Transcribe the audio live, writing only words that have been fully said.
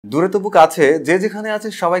দূরে তবু কাছে যে যেখানে আছে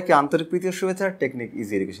সবাইকে আন্তরিক প্রীতি ও শুভেচ্ছা টেকনিক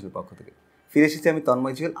ইজি এডুকেশনের পক্ষ থেকে ফিরে এসেছি আমি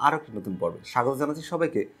তন্ময় জুয়েল আরও একটি নতুন পর্বে স্বাগত জানাচ্ছি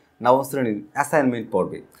সবাইকে নবম শ্রেণীর অ্যাসাইনমেন্ট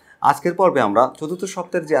পর্বে। আজকের পর্বে আমরা চতুর্থ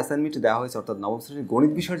সপ্তাহের যে অ্যাসাইনমেন্টটি দেওয়া হয়েছে অর্থাৎ নবম শ্রেণীর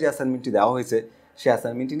গণিত বিষয়ের যে অ্যাসাইনমেন্টটি দেওয়া হয়েছে সেই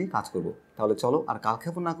অ্যাসাইনমেন্টটি নিয়ে কাজ করব। তাহলে চলো আর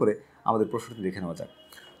কালক্ষেপণ না করে আমাদের প্রশ্নটি দেখে নেওয়া যাক।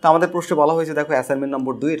 তো আমাদের প্রশ্নে বলা হয়েছে দেখো অ্যাসাইনমেন্ট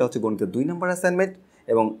নম্বর 2, এটা হচ্ছে গণিতের 2 নম্বর অ্যাসাইনমেন্ট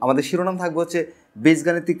এবং আমাদের শিরোনাম থাকবে হচ্ছে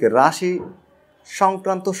বীজগাণিতিক রাশি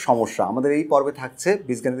সংক্রান্ত সমস্যা। আমাদের এই পর্বে থাকছে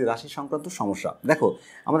বীজগাণিতিক রাশি সংক্রান্ত সমস্যা। দেখো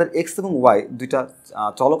আমাদের এক্স এবং ওয়াই দুইটা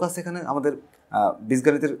চলক আছে এখানে, আমাদের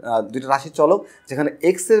বীজগাণিতের দুইটা রাশির চলক, যেখানে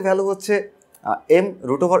এক্স এর ভ্যালু হচ্ছে M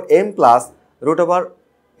root over M plus root over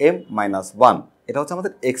M minus 1, এটা হচ্ছে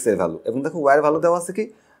আমাদের এক্স এর ভ্যালু। এবং দেখো ওয়াই এর ভ্যালু দেওয়া আছে কি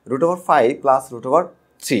root over 5 plus root over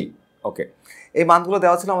 3। ওকে, এই মানগুলো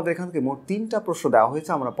দেওয়া ছিল আমাদের এখান থেকে। মোট 3টা প্রশ্ন দেওয়া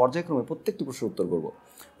হয়েছে, আমরা পর্যায়ক্রমে প্রত্যেকটি প্রশ্নের উত্তর করব।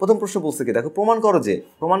 প্রথম প্রশ্ন বলছে কি দেখো, প্রমাণ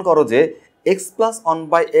করো যে x plus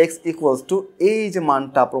 1/x equals to, এই যে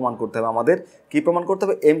মানটা প্রমাণ করতে হবে আমাদের, কি প্রমাণ করতে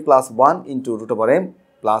হবে, M plus 1 into root over M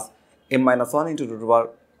plus M minus 1 into root over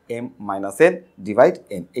M minus N divide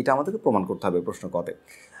N, এটা আমাদেরকে প্রমাণ করতে হবে প্রশ্ন কতে।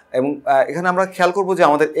 এবং এখানে আমরা খেয়াল করবো যে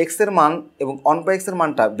আমাদের এক্স এর মান এবং 1/x এর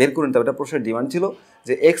মানটা বের করে নিতে হবে। এটা প্রশ্নের ডিমান্ড ছিল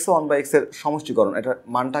যে এক্স ও 1/x এর সমষ্টিকরণ, এটার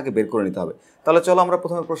মানটাকে বের করে নিতে হবে। তাহলে চলো আমরা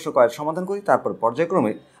প্রথমে প্রশ্ন কয়ের সমাধান করি, তারপর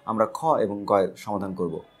পর্যায়ক্রমে আমরা খ এবং গয়ের সমাধান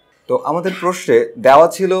করব। তো আমাদের প্রশ্নে দেওয়া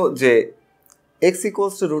ছিল যে x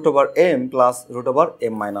equals to root over M plus root over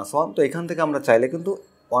M minus 1। তো এখান থেকে আমরা চাইলে কিন্তু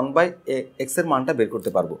 1/x এর মানটা বের করতে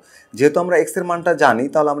পারবো। যেহেতু আমরা x এর মানটা জানি,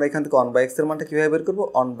 তাহলে আমরা এখান থেকে 1/x এর মানটা কীভাবে বের করবো,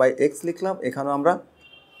 1/x লিখলাম, এখানেও আমরা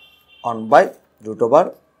 1 root over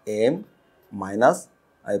M minus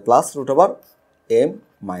plus root over M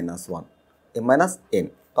minus 1 M minus N.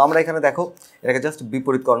 তো আমরা এখানে দেখো এটাকে জাস্ট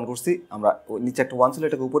বিপরীতকরণ করছি, আমরা নিচে একটা 1 ছিল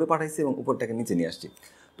এটাকে উপরে পাঠাইছি এবং উপরটাকে নিচে নিয়ে আসছি।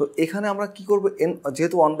 তো এখানে আমরা কি করব, এন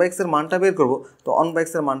যেহেতু 1/x এর মানটা বের করব, তো 1/x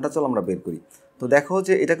এর মানটা চলো আমরা বের করি। তো দেখো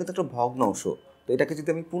যে এটা কিন্তু একটা ভগ্নাংশ, তো এটাকে যদি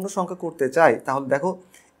আমি পূর্ণ সংখ্যা করতে চাই তাহলে দেখো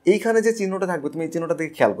এইখানে যে চিহ্নটা থাকবে তুমি এই চিহ্নটা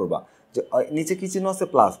থেকে খেয়াল করবা যে নিচে কি চিহ্ন আছে,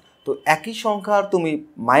 প্লাস। তো একই সংখ্যার তুমি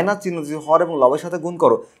মাইনাস চিহ্ন যদি হর এবং লবের সাথে গুণ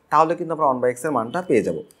করো তাহলে কিন্তু আমরা 1/x এর মানটা পেয়ে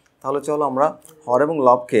যাব। তাহলে চলো আমরা হর এবং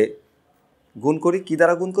লবকে গুণ করি। কি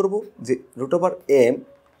দ্বারা গুণ করব, যে রুট ওভার এম,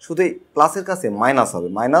 শুধু এই প্লাসের কাছে মাইনাস হবে,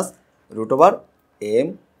 minus root over M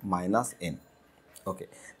minus N. ওকে,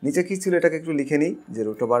 নিচে কী ছিল এটাকে একটু লিখে নিই, যে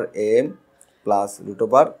root over M plus root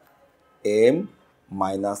over M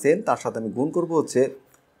minus N, তার সাথে আমি গুণ করব হচ্ছে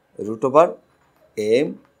root over M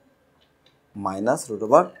minus root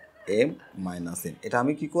over M minus N. এটা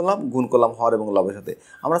আমি কী করলাম, গুণ করলাম হর এবং লবের সাথে।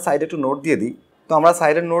 আমরা সাইডে একটু নোট দিয়ে দিই। তো আমরা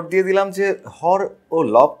সাইডে নোট দিয়ে দিলাম যে হর ও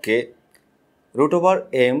লবকে root over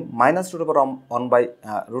M minus root over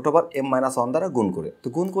root over M minus 1 দ্বারা গুণ করে। তো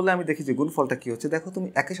গুণ করলে আমি দেখি যে গুণফলটা কী হচ্ছে। দেখো তুমি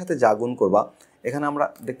একের সাথে যা গুণ করবা, এখানে আমরা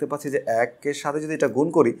দেখতে পাচ্ছি যে একের সাথে যদি এটা গুণ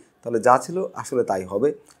করি তাহলে যা ছিল আসলে তাই হবে,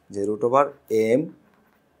 যে root over M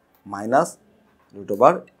minus root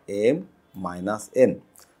over M minus N.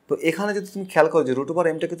 তো এখানে যদি তুমি খেয়াল করো যে রুট ওভার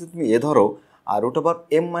এমটাকে যদি তুমি এ ধরো আর রুট ওভার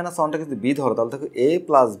এম মাইনাস 1টাকে যদি বি ধরো, তাহলে দেখো এ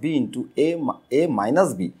প্লাস বি ইন্টু এ মাইনাস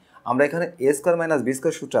বি, আমরা এখানে এ স্কোয়ার মাইনাস বি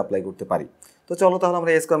স্কোয়ার সূত্র অ্যাপ্লাই করতে পারি। তো চলো তাহলে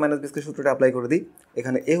আমরা এ স্কোয়ার মাইনাস বি স্কোয়ার সূত্রটা অ্যাপ্লাই করে দিই।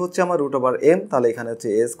 এখানে এ হচ্ছে আমার রুট ওভার এম, তাহলে এখানে হচ্ছে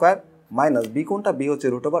এ স্কোয়ার মাইনাস বি, কোনটা, বি হচ্ছে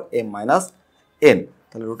root over M minus N,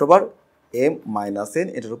 তাহলে root over M minus N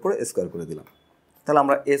এটার উপরে স্কোয়ার করে দিলাম। তাহলে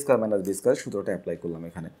আমরা এ স্কোয়ার মাইনাস বি স্কোয়ার সূত্রটা অ্যাপ্লাই করলাম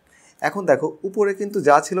এখানে। এখন দেখো উপরে কিন্তু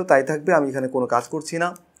যা ছিল তাই থাকবে, আমি এখানে কোনো কাজ করছি না।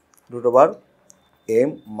 Root over M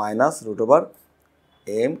minus root over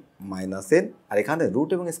M minus N, আর এখানে রুট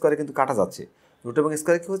এবং স্কোয়ারে কিন্তু কাটা যাচ্ছে, রুট এবং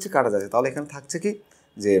স্কোয়ারে কী হচ্ছে, কাটা যাচ্ছে। তাহলে এখানে থাকছে কি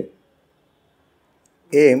যে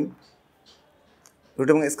এম রুট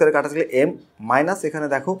এবং স্কোয়ারে কাটা গেলে এম মাইনাস, এখানে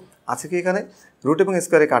দেখো আছে কি এখানে রুট এবং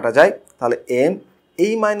স্কোয়ারে কাটা যায়, তাহলে এম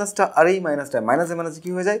এই মাইনাসটা আর এই মাইনাসটা মাইনাসে মাইনাসে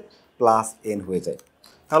কী হয়ে যায়, প্লাস এন হয়ে যায়।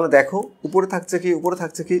 তাহলে দেখো উপরে থাকছে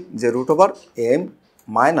কি যে root over M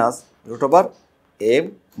minus root over M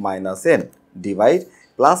minus N divide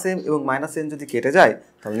plus M এবং মাইনাস এন যদি কেটে যায়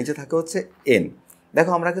তাহলে নিচে থাকে হচ্ছে এন।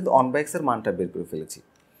 দেখো আমরা কিন্তু 1/x এর মানটা বের করে ফেলেছি।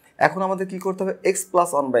 এখন আমাদের কি করতে হবে, এক্স প্লাস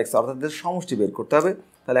 1/x অর্থাৎ সমষ্টি বের করতে হবে।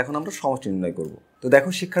 তাহলে এখন আমরা সমষ্টি নির্ণয় করব। তো দেখো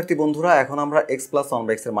শিক্ষার্থী বন্ধুরা, এখন আমরা এক্স প্লাস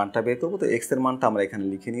 1/x এর মানটা বের করবো। তো এক্স এর মানটা আমরা এখানে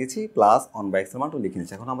লিখে নিয়েছি, প্লাস 1/x এর মানটাও লিখে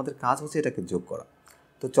নিয়েছি। এখন আমাদের কাজ হচ্ছে এটাকে যোগ করা।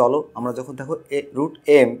 তো চলো আমরা যখন দেখো root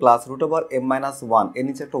M plus root over M minus 1, এর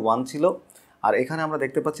নিচে একটা 1 ছিল, আর এখানে আমরা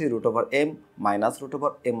দেখতে পাচ্ছি root over M minus root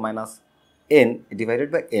over M minus N divided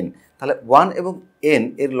by N. তাহলে 1 এবং এন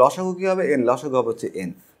এর লসাগু কী হবে, এন লসাগু হবে হচ্ছে এন।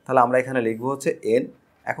 তাহলে আমরা এখানে লিখবো হচ্ছে এন।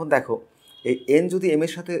 এখন দেখো এই এন যদি এম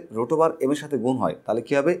এর সাথে রুট ওভার এম এর সাথে গুণ হয় তাহলে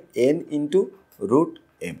কী হবে, N into root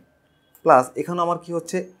M, plus এখানে আমার কি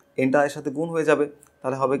হচ্ছে এনটা এর সাথে গুণ হয়ে যাবে,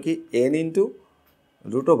 তাহলে হবে কি N into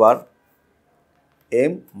root over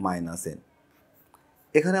M minus N.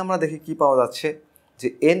 এখানে আমরা দেখি কি পাওয়া যাচ্ছে যে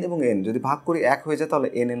এন এবং এন যদি ভাগ করি 1 হয়ে যায় তাহলে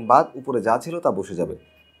এন এন বাদ উপরে যা ছিল তা বসে যাবে,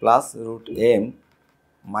 plus root M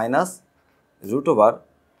minus root over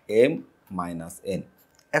M minus N.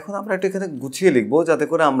 এখন আমরা একটু এখানে গুছিয়ে লিখবো যাতে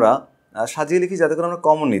করে আমরা সাজিয়ে লিখি, যাতে করে আমরা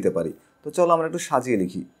কমন নিতে পারি। তো চলো আমরা একটু সাজিয়ে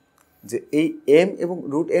লিখি যে এই এম এবং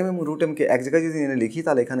রুট এমকে এক জায়গায় যদি এনে লিখি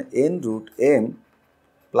তাহলে এখানে এন রুট এম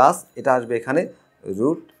প্লাস এটা আসবে এখানে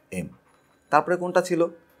রুট এম, তারপরে কোনটা ছিল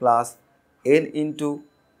plus N into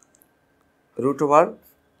root over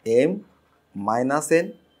M minus N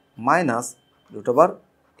minus root over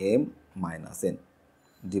M minus N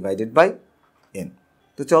divided by N.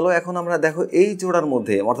 তো চলো এখন আমরা দেখো এই জোড়ার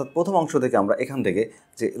মধ্যে অর্থাৎ প্রথম অংশ থেকে আমরা এখান থেকে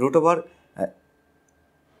যে root over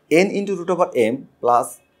N into root over M plus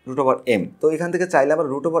root over M, তো এখান থেকে চাইলে আমরা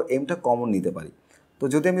রুট ওভার এমটা কমন নিতে পারি। তো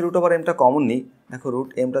যদি আমি রুট ওভার এমটা কমন নিই, দেখো রুট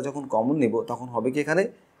এমটা যখন কমন নিব তখন হবে কি এখানে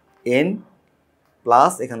এন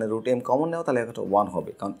প্লাস এখানে রুট এম কমন নেওয়া, তাহলে একটা 1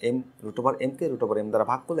 হবে, কারণ এম রুট ওভার এমকে রুট ওভার এম দ্বারা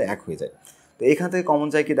ভাগ করলে 1 হয়ে যায়। তো এখান থেকে কমন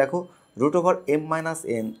যায় কি দেখো root over M minus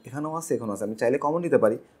N, এখানেও আছে এখানেও আছে, আমি চাইলে কমন নিতে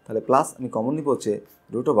পারি, তাহলে প্লাস আমি কমন নিব হচ্ছে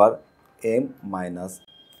root over M minus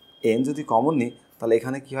N. যদি কমন নিই তাহলে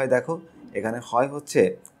এখানে কি হয় দেখো এখানে হয় হচ্ছে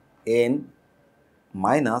এন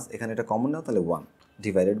মাইনাস এখানে এটা কমন নাও তাহলে 1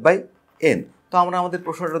 ডিভাইডেড বাই এন। তো আমরা আমাদের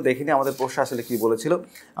প্রশ্নটা দেখিনি, আমাদের প্রশ্ন আসলে কি বলেছিল,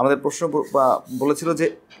 আমাদের প্রশ্ন বলেছিল যে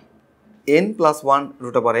N plus 1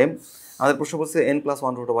 root over M, আমাদের প্রশ্ন বলছে N plus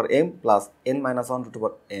 1 root over M plus N minus 1 root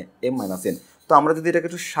over M minus N. তো আমরা যদি এটাকে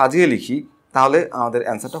একটু সাজিয়ে লিখি তাহলে আমাদের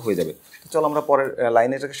অ্যান্সারটা হয়ে যাবে। তো চলো আমরা পরের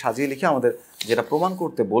লাইনে এটাকে সাজিয়ে লিখে আমাদের যেটা প্রমাণ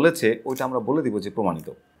করতে বলেছে ওইটা আমরা বলে দিব যে প্রমাণিত।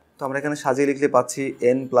 তো আমরা এখানে সাজিয়ে লিখলে পাচ্ছি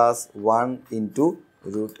N plus 1 into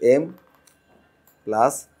root M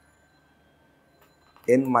plus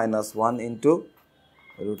N minus 1 into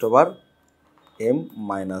root over M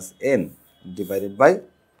minus N divided by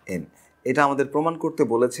N. এটা আমাদের প্রমাণ করতে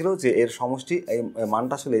বলেছিল যে এর সমষ্টি এই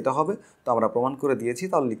মানটা আসলে এটা হবে, তো আমরা প্রমাণ করে দিয়েছি,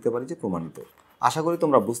 তাহলে লিখতে পারি যে প্রমাণিত। আশা করি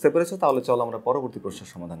তোমরা বুঝতে পেরেছো। তাহলে চলো আমরা পরবর্তী প্রশ্নের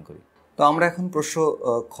সমাধান করি। তো আমরা এখন প্রশ্ন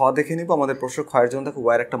খ দেখে নিব। আমাদের প্রশ্ন ক্ষয়ের জন্য দেখো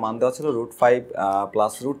ওয়াইয়ের একটা মান দেওয়া ছিল √5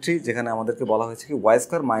 প্লাস √3, যেখানে আমাদেরকে বলা হয়েছে কি ওয়াই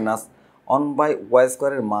স্কোয়ার মাইনাস 1/y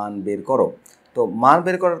স্কোয়ারের মান বের করো। তো মান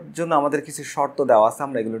বের করার জন্য আমাদের কিছু শর্ত দেওয়া আছে,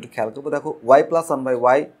 আমরা এগুলো একটু খেয়াল করবো। দেখো ওয়াই প্লাস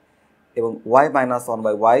 1/y এবং ওয়াই মাইনাস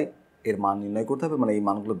 1/y এর মান নির্ণয় করতে হবে, মানে এই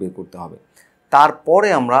মানগুলো বের করতে হবে। তারপরে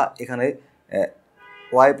আমরা এখানে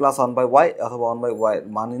ওয়াই প্লাস 1/y অথবা 1/y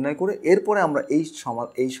মান নির্ণয় করে এরপরে আমরা এই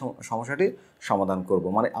সমস্যাটির সমাধান করব।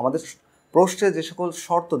 মানে আমাদের প্রশ্নে যে সকল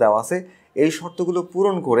শর্ত দেওয়া আছে এই শর্তগুলো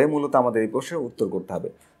পূরণ করে মূলত আমাদের এই প্রশ্নের উত্তর করতে হবে।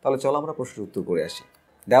 তাহলে চলো আমরা প্রশ্নের উত্তর করে আসি।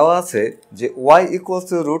 দেওয়া আছে যে y ইকুয়ালস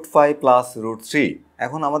টু √5 প্লাস √3।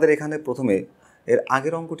 এখন আমাদের এখানে প্রথমে এর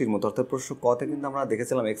আগের অঙ্কটির মতো অর্থাৎ প্রশ্ন কতে কিন্তু আমরা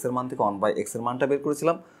দেখেছিলাম x এর মান থেকে 1/x এর মানটা বের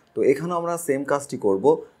করেছিলাম। তো এখানেও আমরা সেম কাজটি করব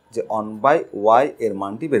যে 1/y এর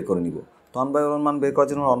মানটি বের করে নিব। তো 1/y এর মান বের করার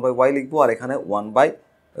জন্য 1/y লিখবো, আর এখানে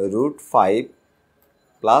 1/√5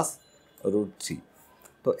 প্লাস √3।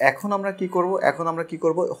 তো এখন আমরা কি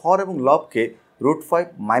করব হর এবং লবকে √5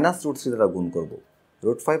 মাইনাস √3 দ্বারা গুণ করব।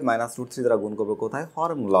 √5 মাইনাস √3 দ্বারা গুণ করবো কোথায়, হর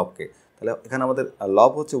এবং লবকে। তাহলে এখানে আমাদের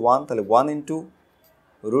লব হচ্ছে 1, তাহলে 1 ইন্টু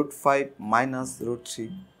 √5 মাইনাস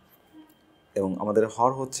 √3 এবং আমাদের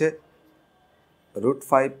হর হচ্ছে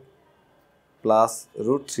 √5 প্লাস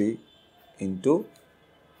 √3 ইন্টু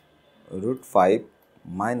 √5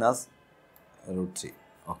 মাইনাস √3।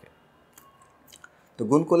 ওকে, তো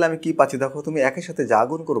গুণ করলে আমি কি পাচ্ছি দেখো, তুমি একের সাথে যা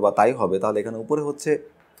গুণ করবা তাই হবে। তাহলে এখানে উপরে হচ্ছে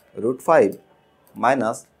 √5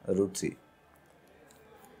 মাইনাস √3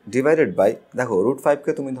 ডিভাইডেড বাই, দেখো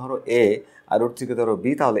 √5কে তুমি ধরো a আর √3কে ধরো b,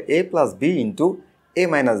 তাহলে a plus b into a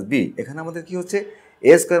minus b। এখানে আমাদের কি হচ্ছে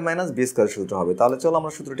a square minus b square সূত্র হবে। তাহলে চলো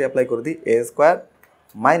আমরা সূত্রটি অ্যাপ্লাই করে দিই, a স্কোয়ার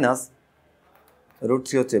মাইনাস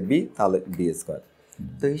 √3 হচ্ছে b, তাহলে b স্কোয়ার।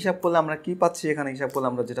 তো হিসাব করলে আমরা কি পাচ্ছি, এখানে হিসাব করলে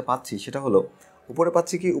আমরা যেটা পাচ্ছি সেটা হলো উপরে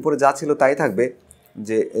পাচ্ছি কি, উপরে যা ছিল তাই থাকবে,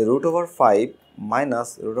 যে √5 মাইনাস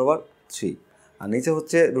 √3, আর নিচে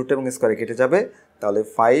হচ্ছে রুট এবং স্কোয়ারে কেটে যাবে, তাহলে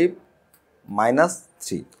 5 মাইনাস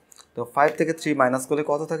 3। তো 5 থেকে 3 মাইনাস করলে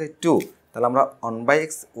কত থাকে 2, তাহলে আমরা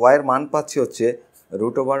 1/x y এর মান পাচ্ছি হচ্ছে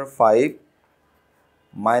 √5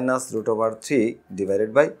 মাইনাস √3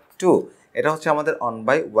 ডিভাইডেড বাই 2। এটা হচ্ছে আমাদের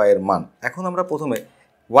 1/y এর মান। এখন আমরা প্রথমে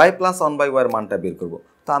y প্লাস 1/y এর মানটা বের করব।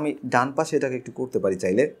 তো আমি ডান পাশে এটাকে একটু করতে পারি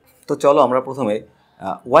চাইলে। তো চলো আমরা প্রথমে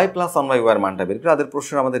y প্লাস 1/y এর মানটা বের করি। আমাদের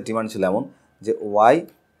প্রশ্নের আমাদের ডিমান্ড ছিল এমন যে y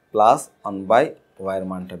প্লাস 1/y এর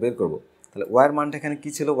মানটা বের করব। তাহলে y এর মানটা এখানে কী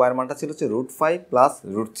ছিল, y এর মানটা ছিল হচ্ছে √5 প্লাস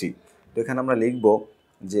 √3। তো এখানে আমরা লিখব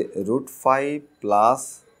যে √5 প্লাস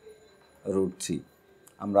 √3,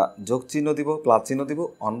 আমরা যোগ চিহ্ন দিব, প্লাস চিহ্ন দিব,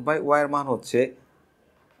 1/y এর মান হচ্ছে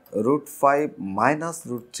 √5 মাইনাস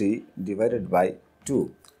 √3 ডিভাইডেড বাই 2।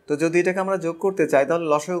 তো তো যদি এটাকে আমরা যোগ করতে চাই তাহলে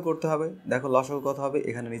লসাগু করতে হবে। দেখো লসাগু কত হবে,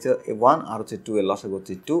 এখানে নিচে 1 আর হচ্ছে 2 এর লসাগু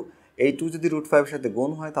হচ্ছে 2। এই 2 যদি √5 এর সাথে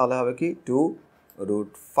গুণ হয় তাহলে হবে কি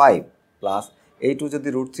 2√5 প্লাস এই 2 যদি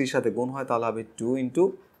 √3 এর সাথে গুণ হয় তাহলে হবে 2 ×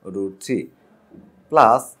 √3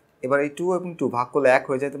 প্লাস এবার এই 2 এবং 2 ভাগ করলে 1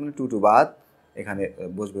 হয়ে যায়, তার মানে 2 বাদ, এখানে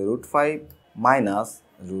বসবে √5 মাইনাস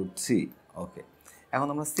 √3। ওকে, এখন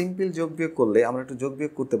আমরা সিম্পল যোগ বিয়োগ করলে আমরা একটু যোগ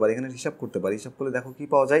বিয়োগ করতে পারি, এখানে হিসাব করতে পারি। হিসাব করলে দেখো কি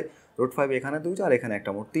পাওয়া যায়, √5 এখানে 2টা আর এখানে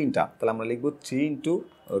একটা, মোট 3টা। তাহলে আমরা লিখব 3 ×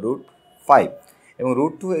 √5 এবং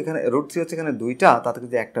 √2 এখানে √3 হচ্ছে এখানে 2টা, তাতে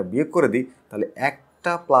যদি একটা বিয়োগ করে দিই তাহলে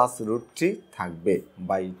একটা প্লাস √3 থাকবে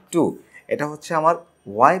বাই 2। এটা হচ্ছে আমার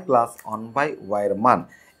y প্লাস 1/y এর মান।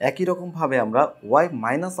 একই রকমভাবে আমরা y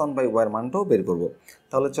মাইনাস 1/y এর মানটাও বের করব।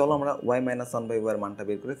 তাহলে চলো আমরা y মাইনাস 1/y এর মানটা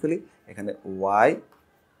বের করে ফেলি। এখানে y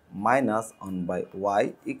minus 1/y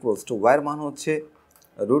equals to y এর মান হচ্ছে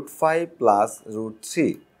 √5 প্লাস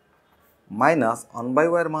 √3 মাইনাস 1/y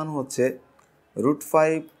এর মান হচ্ছে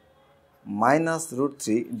 √5 মাইনাস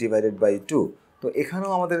 √3 ডিভাইডেড বাই 2। তো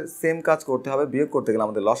এখানেও আমাদের সেম কাজ করতে হবে, বিয়োগ করতে গেলে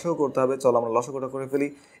আমাদের লসাগু করতে হবে। চলো আমরা লসাগুটা করে ফেলি।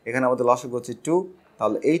 এখানে আমাদের লসাগু হচ্ছে 2,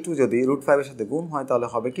 তাহলে এই 2 যদি √5 এর সাথে গুণ হয় তাহলে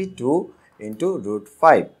হবে কি 2 ×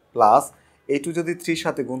 √5 প্লাস এই 2 যদি 3 এর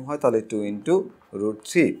সাথে গুণ হয় তাহলে 2 ×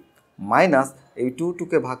 √3 মাইনাস এই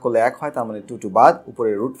 2কে ভাগ করলে 1 হয়, তার মানে 2 বাদ, উপরে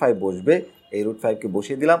 √5 বসবে, এই √5কে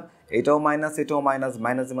বসিয়ে দিলাম। এটাও মাইনাস এটাও মাইনাস,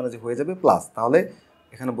 মাইনাসে মাইনাসে হয়ে যাবে প্লাস, তাহলে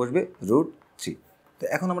এখানে বসবে √3। তো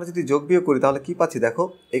এখন আমরা যদি যোগ বিয়োগ করি তাহলে কি পাচ্ছি, দেখো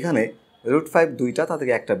এখানে √5 2টা, তা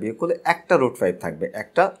থেকে একটা বিয়োগ করলে একটা √5 থাকবে,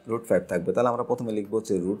 একটা √5 থাকবে। তাহলে আমরা প্রথমে লিখবো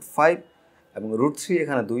হচ্ছে √5 এবং √3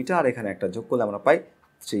 এখানে 2টা আর এখানে একটা যোগ করলে আমরা পাই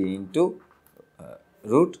 3 ×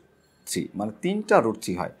 √3, মানে 3টা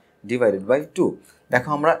 √3 হয় ডিভাইডেড বাই 2।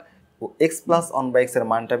 দেখো আমরা x প্লাস 1/x এর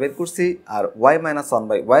মানটা বের করছি আর y মাইনাস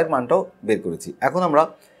 1/y এর মানটাও বের করেছি। এখন আমরা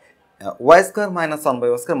y² মাইনাস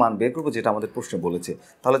 1/y² মান বের করবো, যেটা আমাদের প্রশ্নে বলেছে।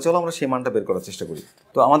 তাহলে চলো আমরা সেই মানটা বের করার চেষ্টা করি।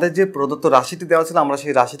 তো আমাদের যে প্রদত্ত রাশিটি দেওয়া ছিল আমরা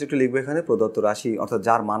সেই রাশিটি একটু লিখবো এখানে, প্রদত্ত রাশি অর্থাৎ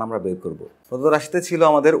যার মান আমরা বের করব। প্রদত্ত রাশিতে ছিল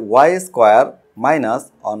আমাদের y² মাইনাস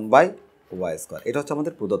 1/y², এটা হচ্ছে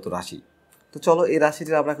আমাদের প্রদত্ত রাশি। তো চলো এই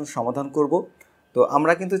রাশিটির আমরা এখন সমাধান করব। তো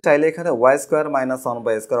আমরা কিন্তু চাইলে এখানে y² মাইনাস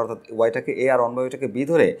 1/y² অর্থাৎ ওয়াইটাকে a আর 1/yটাকে b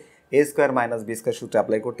ধরে a² মাইনাস b² সূত্রে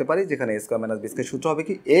অ্যাপ্লাই করতে পারি, যেখানে a² মাইনাস b² সূত্র হবে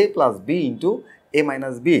কি a plus b into a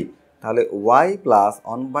minus b। তাহলে y প্লাস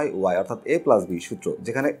 1/y অর্থাৎ a প্লাস b সূত্র,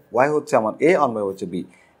 যেখানে y হচ্ছে আমার a, 1/y হচ্ছে b,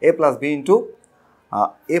 a plus b into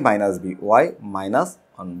a minus b, y minus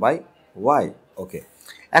 1/y। ওকে,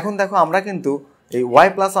 এখন দেখো আমরা কিন্তু এই y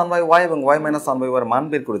প্লাস 1/y এবং y মাইনাস 1/y এর মান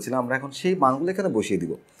বের করেছিলাম, আমরা এখন সেই মানগুলো এখানে বসিয়ে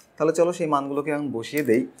দিব। তাহলে চলো সেই মানগুলোকে এখন বসিয়ে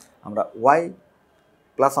দেই। আমরা y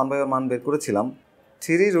প্লাস 1/y এর মান বের করেছিলাম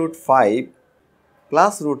 3√5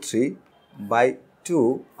 প্লাস √3 বাই 2,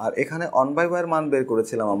 আর এখানে 1/y এর মান বের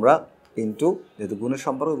করেছিলাম আমরা ইন্টু, যেহেতু গুণের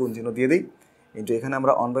সম্পর্ক গুণ চিহ্ন দিয়ে দিই, ইন্টু এখানে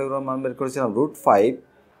আমরা 1/y এর মান বের করেছিলাম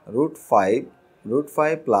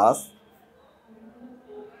 √5 প্লাস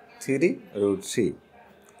 3√3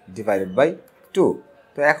 ডিভাইডেড বাই 2।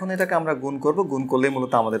 তো এখন এটাকে আমরা গুণ করব, গুণ করলেই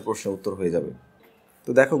মূলত আমাদের প্রশ্নের উত্তর হয়ে যাবে। তো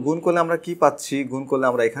দেখো গুণ করলে আমরা কি পাচ্ছি, গুণ করলে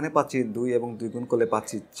আমরা এখানে পাচ্ছি 2 এবং 2 গুণ করলে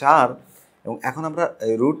পাচ্ছি 4, এবং এখন আমরা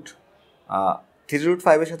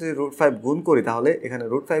 √3 এর সাথে √5 গুণ করি তাহলে এখানে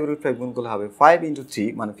 √5 গুণ করলে হবে 5 × 3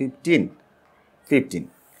 মানে 15।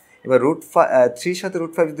 এবার √3 সাথে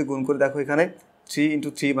 √5 যদি গুণ করি, দেখো এখানে 3 ×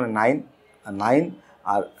 3 মানে 9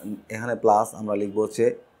 আর এখানে প্লাস আমরা লিখবো হচ্ছে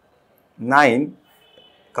 9,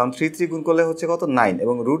 কারণ 3 গুণ করলে হচ্ছে কত 9,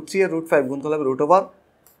 এবং √3 আর √5 গুণ করলে হবে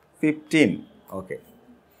 √15। ওকে,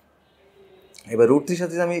 এবার √3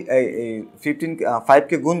 সাথে যদি আমি এই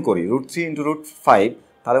 5কে গুণ করি √3 × √5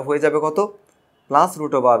 তাহলে হয়ে যাবে কত প্লাস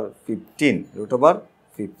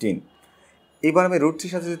 √15। এবার আমি √3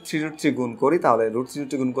 সাথে যদি 3√3 গুণ করি তাহলে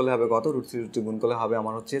 √3 গুণ করলে হবে কত, √3 গুণ করলে হবে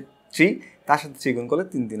আমার হচ্ছে 3, তার সাথে 3 গুণ করলে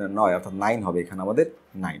 3 3 9 অর্থাৎ 9 হবে এখানে আমাদের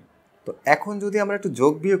 9। তো এখন যদি আমরা একটু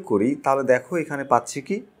যোগ বিয়োগ করি তাহলে দেখো এখানে পাচ্ছি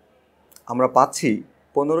কি, আমরা পাচ্ছি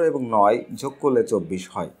 15 এবং 9 যোগ করলে 24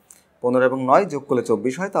 হয়, 15 এবং 9 যোগ করলে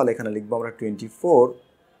 24 হয়। তাহলে এখানে লিখবো আমরা 24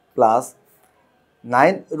 প্লাস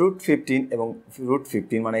 9√15 এবং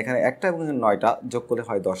 √15 মানে এখানে একটা এবং 9টা যোগ করলে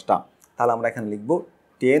হয় 10টা। তাহলে আমরা এখানে লিখবো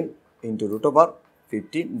 10 ×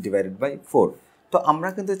 √15 ডিভাইডেড বাই 4। তো আমরা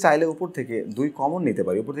কিন্তু চাইলে উপর থেকে 2 কমন নিতে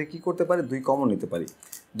পারি। উপর থেকে কী করতে পারি, 2 কমন নিতে পারি।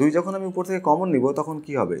 2 যখন আমি উপর থেকে কমন নিব তখন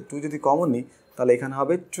কি হবে, 2 যদি কমন নিই তাহলে এখানে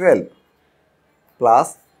হবে 12 প্লাস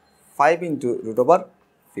 5 ×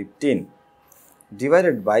 √15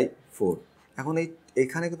 ডিভাইডেড বাই 4। এখন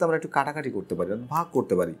এখানে কিন্তু আমরা একটু কাটাকাটি করতে পারি, ভাগ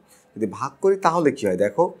করতে পারি। যদি ভাগ করি তাহলে কি হয়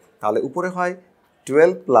দেখো, তাহলে উপরে হয়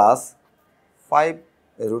 12 প্লাস 5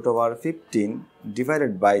 √15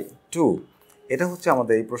 ডিভাইডেড বাই 2, এটা হচ্ছে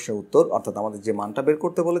আমাদের এই প্রশ্নের উত্তর, অর্থাৎ আমাদের যে মানটা বের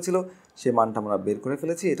করতে বলেছিল সেই মানটা আমরা বের করে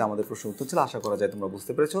ফেলেছি। এটা আমাদের প্রশ্নের উত্তর ছিল। আশা করা যায় তোমরা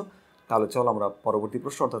বুঝতে পেরেছো। তাহলে চলো আমরা পরবর্তী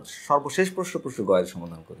প্রশ্ন অর্থাৎ সর্বশেষ প্রশ্ন গ এর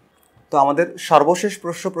সমাধান করি। তো আমাদের সর্বশেষ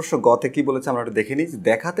প্রশ্ন গতে কি বলেছে আমরা একটু দেখে নিই।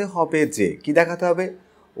 দেখাতে হবে যে কি দেখাতে হবে,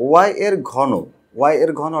 ওয়াই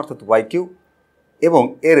এর ঘন অর্থাৎ ওয়াই কিউ এবং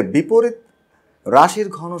এর বিপরীত রাশির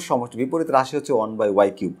ঘন সমষ্টি, বিপরীত রাশি হচ্ছে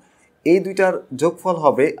 1/y কিউব, এই দুইটার যোগফল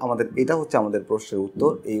হবে আমাদের, এটা হচ্ছে আমাদের প্রশ্নের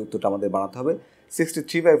উত্তর। এই উত্তরটা আমাদের বানাতে হবে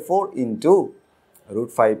 63/4 ইন্টু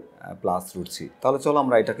 √5 প্লাস √3। তাহলে চলো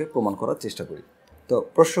আমরা এটাকে প্রমাণ করার চেষ্টা করি। তো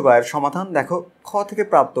প্রশ্ন গ এর সমাধান দেখো, খ থেকে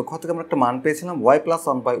আমরা একটা মান পেয়েছিলাম y +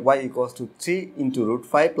 1/y = 3 into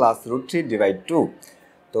 √5 plus √3 divide 2।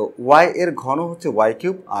 তো y এর ঘন হচ্ছে y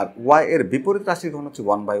কিউব আর y এর বিপরীত রাশির ঘন হচ্ছে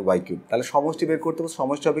 1/y কিউব। তাহলে সমষ্টি বের করতে হবে,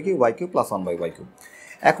 সমষ্টি হবে কি y cube plus 1/y cube.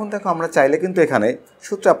 এখন দেখো আমরা চাইলে কিন্তু এখানে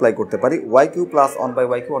সূত্র অ্যাপ্লাই করতে পারি, y cube plus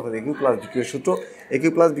 1/y cube অর্থাৎ a কিউব প্লাস b কিউবের সূত্র। a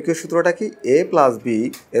কিউব প্লাস b কিউবের সূত্রটা কি, a প্লাস b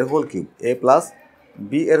এর whole cube, a plus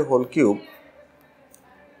b এর whole cube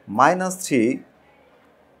minus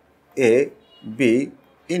 3ab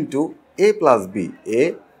into a plus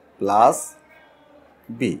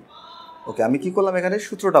b। ওকে, আমি কি করলাম, এখানে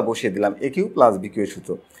সূত্রটা বসিয়ে দিলাম, a কিউব প্লাস b কিউবের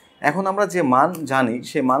সূত্র। এখন আমরা যে মান জানি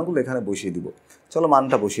সেই মানগুলো এখানে বসিয়ে দিব। চলো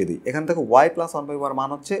মানটা বসিয়ে দিই। এখানে দেখো y + 1/y মান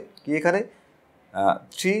হচ্ছে কি, এখানে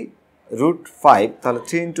 3√5, তাহলে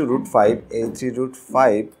 3 ইন্টু √5, এই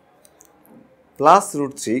 3√5 প্লাস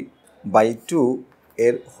 √3/2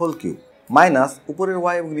 এর হোল কিউব মাইনাস উপরের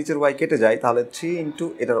y এবং নিচের y কেটে যায়, তাহলে 3 ইন্টু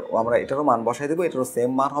এটারও মান বসাই দেবো, এটারও সেম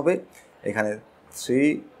মান হবে এখানে 3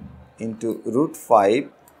 ইন্টু √5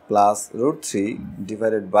 প্লাস √3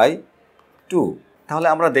 ডিভাইডেড বাই 2। তাহলে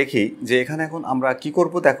আমরা দেখি যে এখানে এখন আমরা কি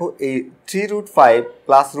করব। দেখো এই 3√5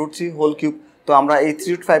 প্লাস √3 হোল কিউব, তো আমরা এই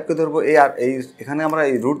 3√5কে ধরবো a, আর এই এখানে আমরা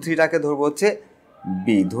এই √3টাকে ধরবো হচ্ছে b,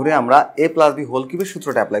 ধরে আমরা a প্লাস b হোল কিউবের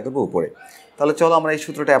সূত্রটা অ্যাপ্লাই করবো উপরে। তাহলে চলো আমরা এই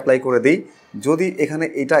সূত্রটা অ্যাপ্লাই করে দিই। যদি এখানে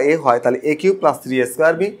এটা a হয় তাহলে a cube plus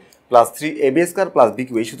 3a² plus 3ab² plus b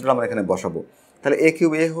cube, এই সূত্রটা আমরা এখানে বসাবো। তাহলে a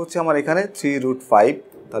কিউব a হচ্ছে আমার এখানে 3√5,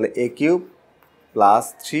 তাহলে a cube plus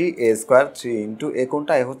 3a², 3 into a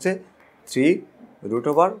কোনটা, a হচ্ছে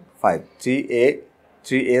 3√5,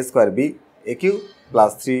 3a² b, a cube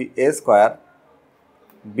plus 3a²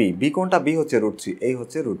 b কোনটা, b হচ্ছে √3, এই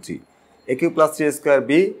হচ্ছে √3, a cube plus 3a²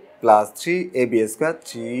 b plus 3ab²,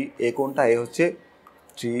 3a কোনটা, a হচ্ছে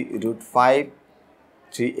 3√5,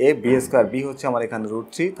 3ab² b হচ্ছে আমার এখানে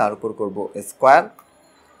 √3, তার উপর করবো square,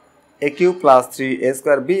 a cube plus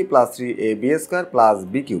 3a² b plus 3ab² plus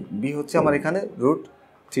b cube, b হচ্ছে আমার এখানে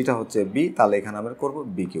 √3টা হচ্ছে b, তাহলে এখানে আমরা করবো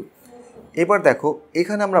b কিউব। এবার দেখো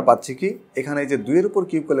এখানে আমরা পাচ্ছি কি, এখানে এই যে 2 এর উপর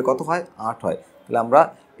কিউব করলে কত হয়, 8 হয়। তাহলে আমরা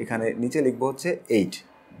এখানে নিচে লিখবো হচ্ছে 8,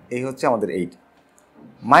 এই হচ্ছে আমাদের 8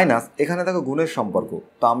 মাইনাস এখানে দেখো গুণের সম্পর্ক,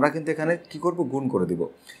 তো আমরা কিন্তু এখানে কি করব, গুণ করে দিব।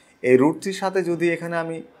 এই √3 সাথে যদি এখানে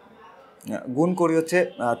আমি গুণ করি হচ্ছে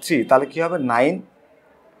 3, তাহলে কি হবে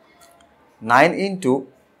 9 ইন্টু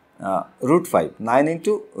 √5, 9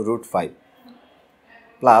 ইন্টু √5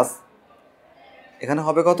 প্লাস এখানে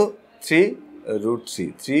হবে কত,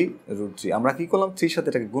 3√3 আমরা কি করলাম, 3 সাথে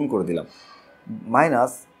এটাকে গুণ করে দিলাম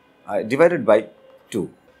মাইনাস ডিভাইডেড বাই 2।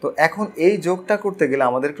 তো এখন এই যোগটা করতে গেলে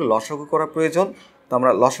আমাদের একটু লসাগু করা প্রয়োজন। তো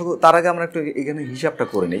আমরা লসাগু, তার আগে আমরা একটু এখানে হিসাবটা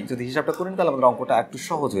করে নিই। যদি হিসাবটা করে নিই তাহলে আমাদের অঙ্কটা একটু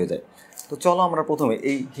সহজ হয়ে যায়। তো চলো আমরা প্রথমে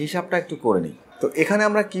এই হিসাবটা একটু করে নিই। তো এখানে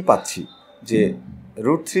আমরা কি পাচ্ছি যে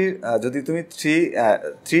 √3, যদি তুমি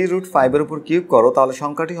 3√5 এর উপর কিউব করো তাহলে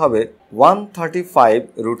সংখ্যাটি হবে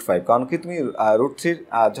 135√5, কারণ কি তুমি √3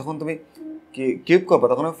 যখন তুমি কিউব করবো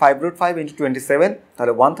তখন 5√5 ইন্টু 27,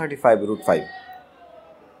 তাহলে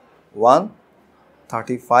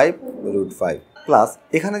 135√5 প্লাস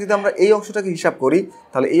এখানে যদি আমরা এই অংশটাকে হিসাব করি,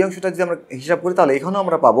 তাহলে এই অংশটা যদি আমরা হিসাব করি তাহলে এখানেও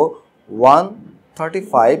আমরা পাবো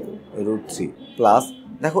 135√3 প্লাস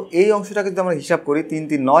দেখো এই অংশটাকে যদি আমরা হিসাব করি 3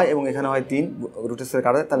 3 9 এবং এখানে হয় 3 রুটের সাথে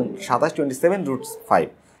কাটা যায়, তাহলে 27 27√5,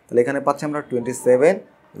 তাহলে এখানে পাচ্ছি আমরা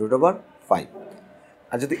 27√5।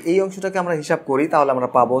 আর যদি এই অংশটাকে আমরা হিসাব করি তাহলে আমরা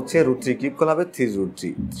পাবো হচ্ছে √3 কিউব করলে হবে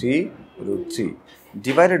 3√3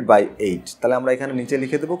 ডিভাইডেড বাই 8, তাহলে আমরা এখানে নিচে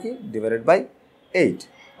লিখে দেবো কি divided by 8।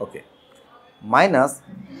 Okay, minus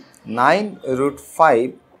 9√5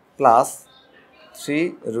 plus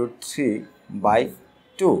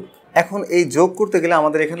 3√3/2। এখন এই যোগ করতে গেলে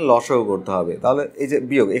আমাদের এখানে লসাগু করতে হবে। তাহলে এই যে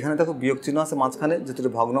বিয়োগ, এখানে দেখো বিয়োগ চিহ্ন আছে মাঝখানে,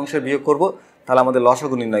 যেহেতু ভগ্নাংশের বিয়োগ করব তাহলে আমাদের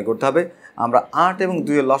লসাগু নির্ণয় করতে হবে। আমরা 8 এবং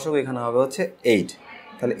 2 এর লসাগু এখানে হবে হচ্ছে 8,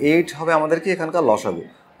 তাহলে 8 হবে আমাদের কি এখানকার লসাগু।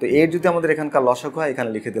 তো 8 যদি আমাদের এখানকার লসাগু হয়, এখানে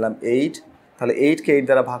লিখে দিলাম 8, তাহলে 8কে 8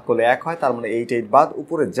 দ্বারা ভাগ করলে 1 হয়, তার মানে 8 বাদ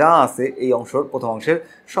উপরে যা আছে এই অংশের প্রথম অংশের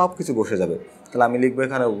সব কিছু বসে যাবে। তাহলে আমি লিখবো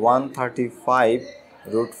এখানে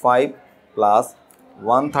 135√5 plus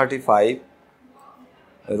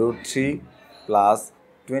 135√3 plus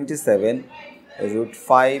 27 root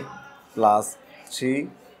 5 plus 3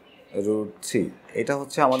 root 3, এটা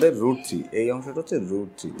হচ্ছে আমাদের রুট 3, এই অংশটা হচ্ছে রুট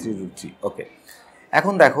 3 রুট 3। ওকে,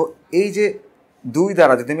 এখন দেখো এই যে 2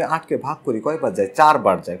 দ্বারা যদি আমি 8কে ভাগ করি কয়বার যায়? 4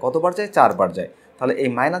 বার যায়। কতবার যায়? 4 বার যায়। তাহলে এই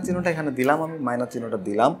মাইনাস চিহ্নটা এখানে দিলাম, আমি মাইনাস চিহ্নটা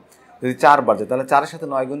দিলাম। যদি 4 বার যায় তাহলে 4-এর সাথে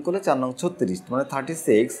 9 গুণ করলে 4 9 36, মানে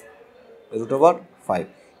 36 রুট ওভার 5।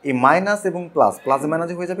 এই মাইনাস এবং প্লাস, প্লাসে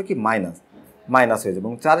মাইনাসে হয়ে যাবে কি মাইনাস, মাইনাস হয়ে যাবে।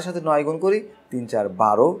 এবং 4-এর সাথে 9 গুণ করি, 3 4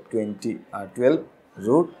 12 12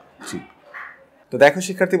 রুট 3। তো দেখো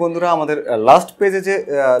শিক্ষার্থী বন্ধুরা, আমাদের লাস্ট পেজে যে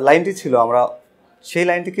লাইনটি ছিল আমরা সেই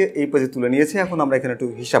লাইনটিকে এই পেজে তুলে নিয়েছি। এখন আমরা এখানে একটু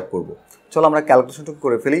হিসাব করব। চলো আমরা ক্যালকুলেশনটুকু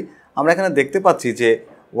করে ফেলি। আমরা এখানে দেখতে পাচ্ছি যে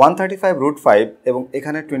 135 রুট 5 এবং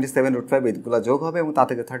এখানে 27 রুট 5 এইগুলো যোগ হবে এবং তা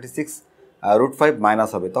থেকে 36 রুট 5 মাইনাস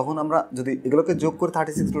হবে। তখন আমরা যদি এগুলোকে যোগ করে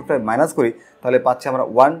 36 রুট 5 মাইনাস করি তাহলে পাচ্ছি আমরা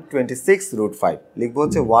 126 রুট 5। লিখবো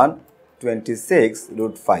হচ্ছে 126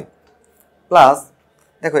 রুট 5 প্লাস,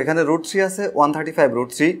 দেখো এখানে রুট 3 আছে, 135 রুট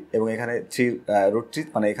 3 এবং এখানে 3 রুট 3,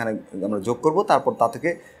 মানে এখানে আমরা যোগ করব, তারপর তা থেকে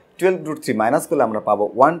 12 রুট 3 মাইনাস করলে আমরা পাবো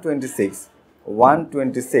 126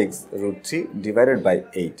 রুট 3 ডিভাইডেড বাই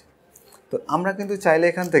 8। তো আমরা কিন্তু চাইলে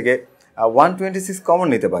এখান থেকে 126 কমন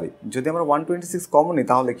নিতে পারি। যদি আমরা 126 কমন নিই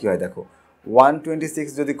তাহলে কী হয়? দেখো 126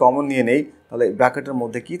 যদি কমন নিয়ে নেই তাহলে ব্র্যাকেটের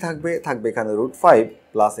মধ্যে কি থাকবে? থাকবে এখানে রুট 5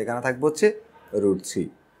 প্লাস এখানে থাকবে হচ্ছে রুট 3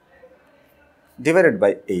 ডিভাইডেড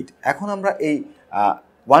বাই 8। এখন আমরা এই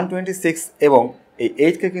 126 এবং এই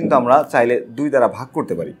 8কে কিন্তু আমরা চাইলে 2 দ্বারা ভাগ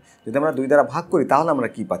করতে পারি। যদি আমরা 2 দ্বারা ভাগ করি তাহলে আমরা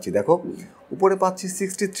কি পাচ্ছি? দেখো উপরে পাচ্ছি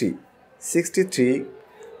 63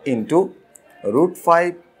 into root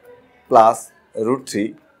 5 plus root 3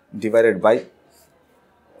 divided by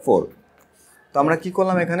 4। তো আমরা কি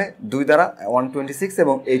করলাম? এখানে 2 দ্বারা 126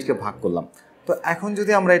 এবং 8কে ভাগ করলাম। তো এখন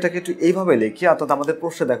যদি আমরা এটাকে একটু এইভাবে লিখি, অর্থাৎ আমাদের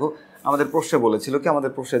প্রশ্নে দেখো, আমাদের প্রশ্নে বলেছিল কি,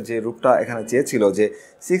 আমাদের প্রশ্নের যে রূপটা এখানে চেয়েছিল যে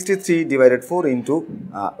 63 divided 4 into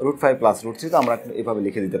root 5 plus root 3। তো আমরা এইভাবে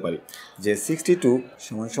লিখে দিতে পারি যে 62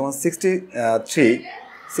 সমান সমান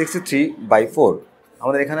 63 বাই 4।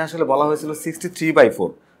 আমাদের এখানে আসলে বলা হয়েছিল 63 বাই 4,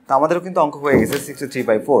 তো আমাদেরও কিন্তু অঙ্ক হয়ে গেছে 63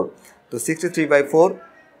 বাই 4। তো 63 by 4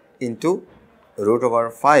 into root over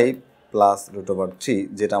 5 plus root over 3,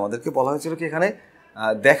 যেটা আমাদেরকে বলা হয়েছিল কি এখানে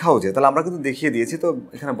দেখাও যে, তাহলে আমরা কিন্তু দেখিয়ে দিয়েছি। তো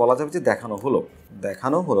এখানে বলা যাবে যে দেখানো হলো,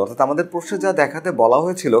 অর্থাৎ আমাদের প্রশ্নে যা দেখাতে বলা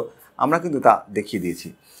হয়েছিল আমরা কিন্তু তা দেখিয়ে দিয়েছি।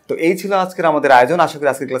 তো এই ছিল আজকের আমাদের আয়োজন। আশা করি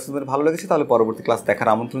আজকের ক্লাস তোমাদের ভালো লেগেছে। তাহলে পরবর্তী ক্লাস দেখার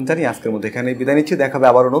আমন্ত্রণ জানিয়ে আজকের মধ্যে এখানে বিদায় নিচ্ছি। দেখাবে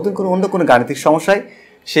আবারও নতুন কোনো অন্য কোনো গাণিতিক সমস্যায়।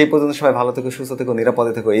 সেই পর্যন্ত সবাই ভালো থেকো, সুস্থ থেকো,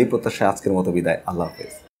 নিরাপদে থেকো, এই প্রত্যাশায় আজকের মতো বিদায়। আল্লাহ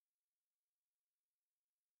হাফেজ।